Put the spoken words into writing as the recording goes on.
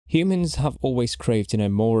Humans have always craved to know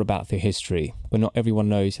more about their history, but not everyone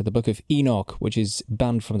knows that the Book of Enoch, which is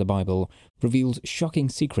banned from the Bible, reveals shocking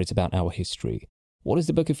secrets about our history. What is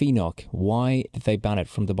the Book of Enoch? Why did they ban it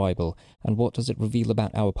from the Bible? And what does it reveal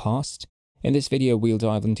about our past? In this video, we'll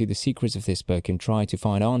dive into the secrets of this book and try to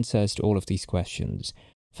find answers to all of these questions.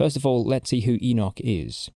 First of all, let's see who Enoch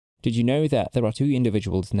is. Did you know that there are two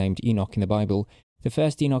individuals named Enoch in the Bible? The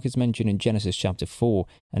first Enoch is mentioned in Genesis chapter 4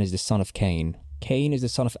 and is the son of Cain. Cain is the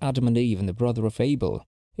son of Adam and Eve and the brother of Abel.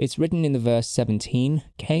 It's written in the verse 17,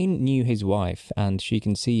 Cain knew his wife, and she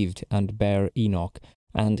conceived and bare Enoch,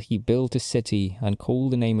 and he built a city and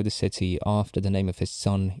called the name of the city after the name of his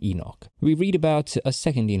son Enoch. We read about a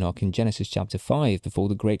second Enoch in Genesis chapter 5 before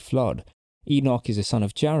the great flood. Enoch is the son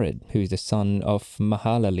of Jared, who is the son of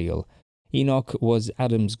Mahalaleel. Enoch was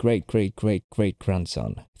Adam's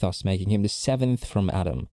great-great-great-great-grandson, thus making him the seventh from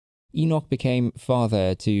Adam. Enoch became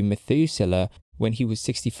father to Methuselah when he was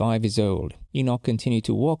 65 years old. Enoch continued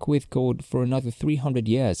to walk with God for another 300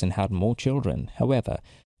 years and had more children. However,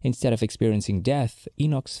 instead of experiencing death,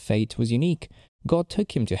 Enoch's fate was unique. God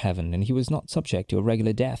took him to heaven and he was not subject to a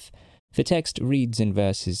regular death. The text reads in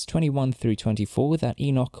verses 21 through 24 that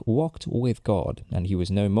Enoch walked with God and he was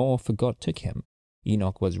no more, for God took him.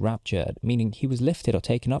 Enoch was raptured, meaning he was lifted or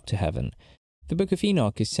taken up to heaven. The Book of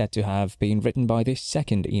Enoch is said to have been written by this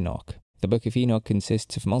second Enoch. The Book of Enoch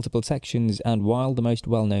consists of multiple sections, and while the most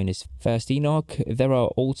well-known is First Enoch, there are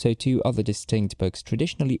also two other distinct books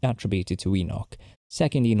traditionally attributed to Enoch.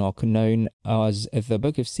 Second Enoch, known as the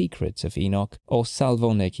Book of Secrets of Enoch, or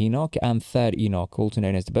Salvonic Enoch, and Third Enoch, also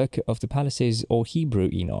known as the Book of the Palaces, or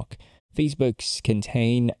Hebrew Enoch. These books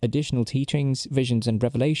contain additional teachings, visions, and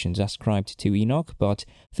revelations ascribed to Enoch, but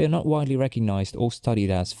they are not widely recognized or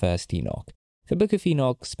studied as First Enoch. The Book of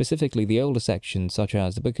Enoch, specifically the older sections such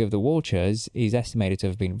as the Book of the Watchers, is estimated to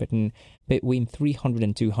have been written between 300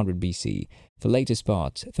 and 200 BC. The latest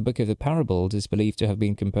part, the Book of the Parables, is believed to have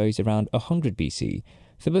been composed around 100 BC.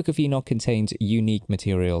 The Book of Enoch contains unique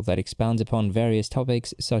material that expands upon various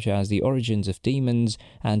topics such as the origins of demons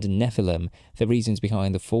and Nephilim, the reasons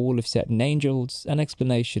behind the fall of certain angels, an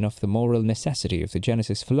explanation of the moral necessity of the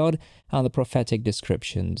Genesis flood, and the prophetic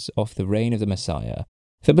descriptions of the reign of the Messiah.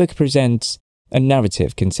 The book presents a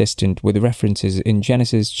narrative consistent with the references in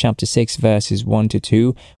Genesis chapter 6 verses 1 to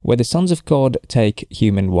 2, where the sons of God take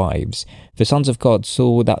human wives. The sons of God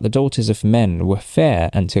saw that the daughters of men were fair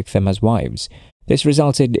and took them as wives. This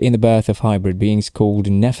resulted in the birth of hybrid beings called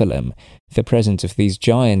Nephilim. The presence of these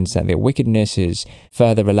giants and their wickedness is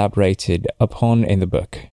further elaborated upon in the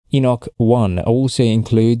book. Enoch 1 also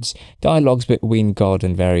includes dialogues between God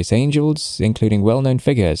and various angels, including well-known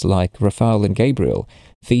figures like Raphael and Gabriel.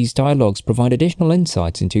 These dialogues provide additional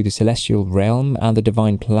insights into the celestial realm and the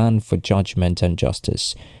divine plan for judgment and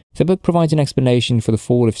justice. The book provides an explanation for the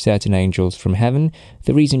fall of certain angels from heaven,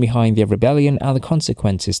 the reason behind their rebellion, and the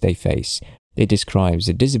consequences they face. It describes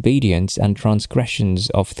the disobedience and transgressions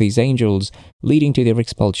of these angels, leading to their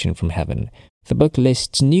expulsion from heaven. The book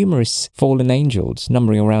lists numerous fallen angels,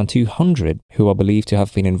 numbering around 200, who are believed to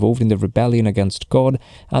have been involved in the rebellion against God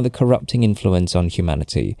and the corrupting influence on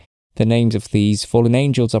humanity. The names of these fallen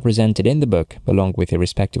angels are presented in the book, along with their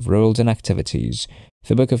respective roles and activities.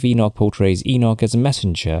 The Book of Enoch portrays Enoch as a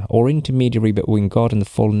messenger or intermediary between God and the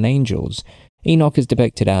fallen angels. Enoch is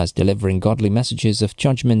depicted as delivering godly messages of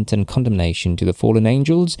judgment and condemnation to the fallen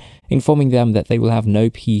angels, informing them that they will have no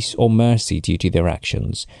peace or mercy due to their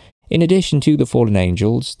actions. In addition to the fallen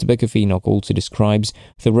angels, the Book of Enoch also describes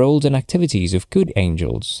the roles and activities of good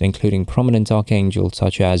angels, including prominent archangels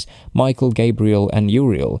such as Michael, Gabriel, and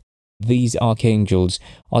Uriel. These archangels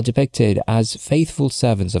are depicted as faithful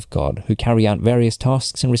servants of God who carry out various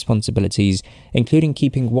tasks and responsibilities, including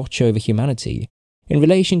keeping watch over humanity. In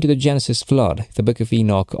relation to the Genesis flood, the Book of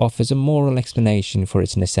Enoch offers a moral explanation for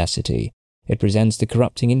its necessity. It presents the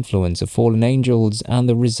corrupting influence of fallen angels and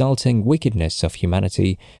the resulting wickedness of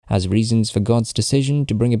humanity as reasons for God's decision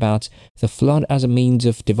to bring about the flood as a means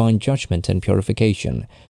of divine judgment and purification.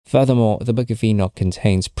 Furthermore, the Book of Enoch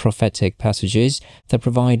contains prophetic passages that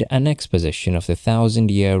provide an exposition of the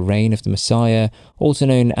 1,000-year reign of the Messiah, also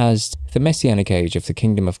known as the Messianic age of the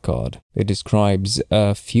Kingdom of God. It describes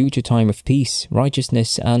a future time of peace,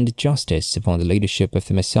 righteousness, and justice upon the leadership of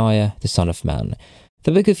the Messiah, the Son of Man.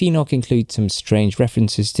 The Book of Enoch includes some strange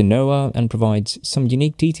references to Noah and provides some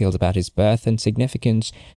unique details about his birth and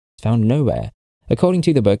significance found nowhere. According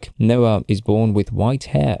to the book, Noah is born with white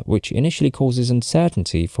hair, which initially causes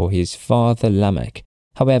uncertainty for his father Lamech.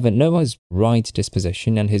 However, Noah's right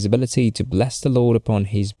disposition and his ability to bless the Lord upon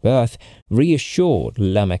his birth reassured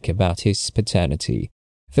Lamech about his paternity.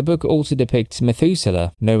 The book also depicts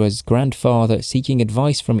Methuselah, Noah's grandfather, seeking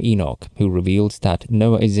advice from Enoch, who reveals that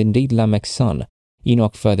Noah is indeed Lamech's son.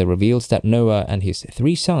 Enoch further reveals that Noah and his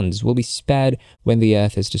 3 sons will be spared when the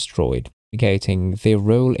earth is destroyed, indicating their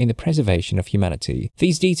role in the preservation of humanity.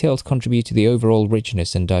 These details contribute to the overall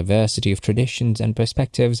richness and diversity of traditions and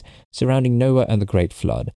perspectives surrounding Noah and the Great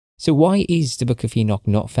Flood. So why is the Book of Enoch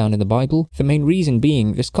not found in the Bible? The main reason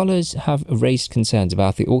being, the scholars have raised concerns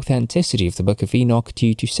about the authenticity of the Book of Enoch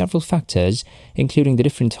due to several factors, including the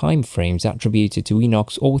different time frames attributed to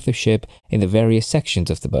Enoch's authorship in the various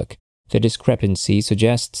sections of the book. The discrepancy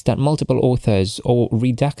suggests that multiple authors or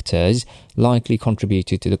redactors likely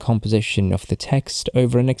contributed to the composition of the text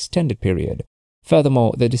over an extended period.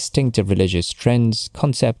 Furthermore, the distinctive religious trends,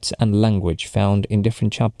 concepts, and language found in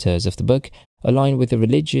different chapters of the book align with the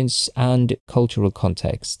religious and cultural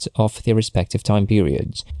contexts of their respective time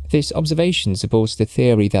periods. This observation supports the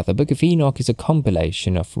theory that the Book of Enoch is a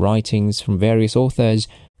compilation of writings from various authors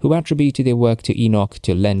who attributed their work to Enoch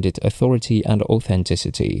to lend it authority and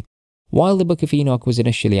authenticity. While the Book of Enoch was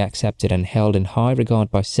initially accepted and held in high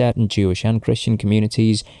regard by certain Jewish and Christian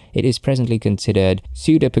communities, it is presently considered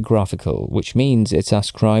pseudepigraphical, which means it's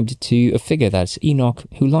ascribed to a figure that's Enoch,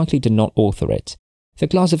 who likely did not author it. The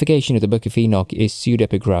classification of the Book of Enoch is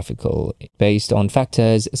pseudepigraphical, based on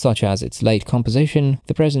factors such as its late composition,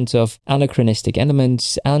 the presence of anachronistic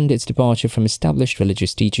elements, and its departure from established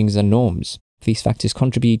religious teachings and norms. These factors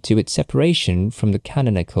contribute to its separation from the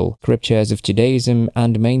canonical scriptures of Judaism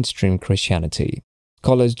and mainstream Christianity.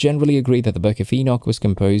 Scholars generally agree that the Book of Enoch was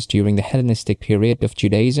composed during the Hellenistic period of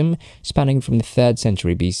Judaism, spanning from the 3rd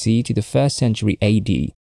century BC to the 1st century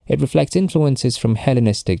AD. It reflects influences from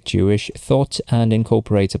Hellenistic Jewish thought and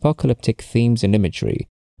incorporates apocalyptic themes and imagery.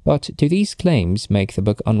 But do these claims make the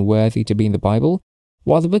book unworthy to be in the Bible?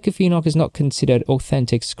 While the Book of Enoch is not considered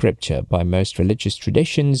authentic scripture by most religious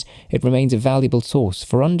traditions, it remains a valuable source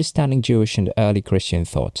for understanding Jewish and early Christian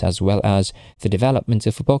thought, as well as the development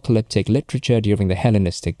of apocalyptic literature during the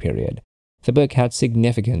Hellenistic period. The book had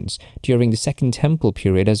significance during the Second Temple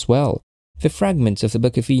period as well. The fragments of the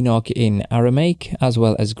Book of Enoch in Aramaic, as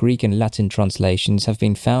well as Greek and Latin translations, have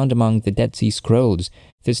been found among the Dead Sea Scrolls.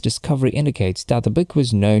 This discovery indicates that the book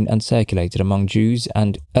was known and circulated among Jews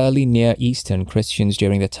and early Near Eastern Christians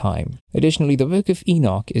during the time. Additionally, the Book of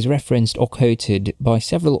Enoch is referenced or quoted by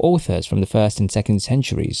several authors from the 1st and 2nd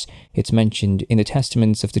centuries. It's mentioned in the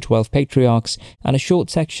Testaments of the 12 Patriarchs, and a short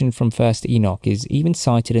section from 1st Enoch is even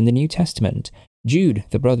cited in the New Testament. Jude,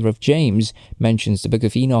 the brother of James, mentions the Book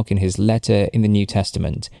of Enoch in his letter in the New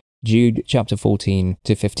Testament. Jude chapter 14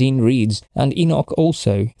 to 15 reads, "And Enoch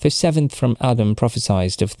also, the 7th from Adam,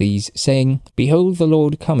 prophesied of these, saying, Behold, the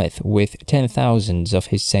Lord cometh with 10,000s of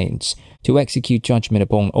his saints, to execute judgment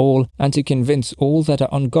upon all, and to convince all that are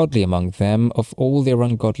ungodly among them of all their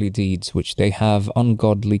ungodly deeds which they have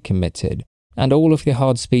ungodly committed, and all of their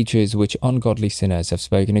hard speeches which ungodly sinners have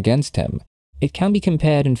spoken against him." It can be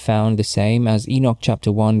compared and found the same as Enoch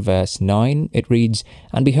chapter 1 verse 9. It reads,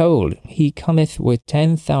 "And behold, he cometh with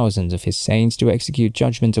 10,000s of his saints to execute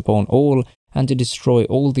judgment upon all, and to destroy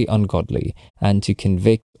all the ungodly, and to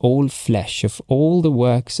convict all flesh of all the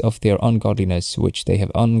works of their ungodliness which they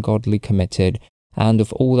have ungodly committed, and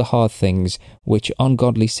of all the hard things which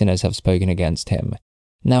ungodly sinners have spoken against him."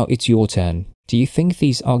 Now it's your turn. Do you think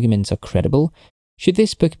these arguments are credible? Should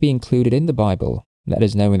this book be included in the Bible? Let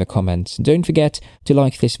us know in the comments. Don't forget to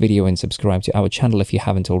like this video and subscribe to our channel if you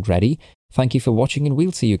haven't already. Thank you for watching, and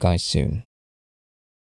we'll see you guys soon.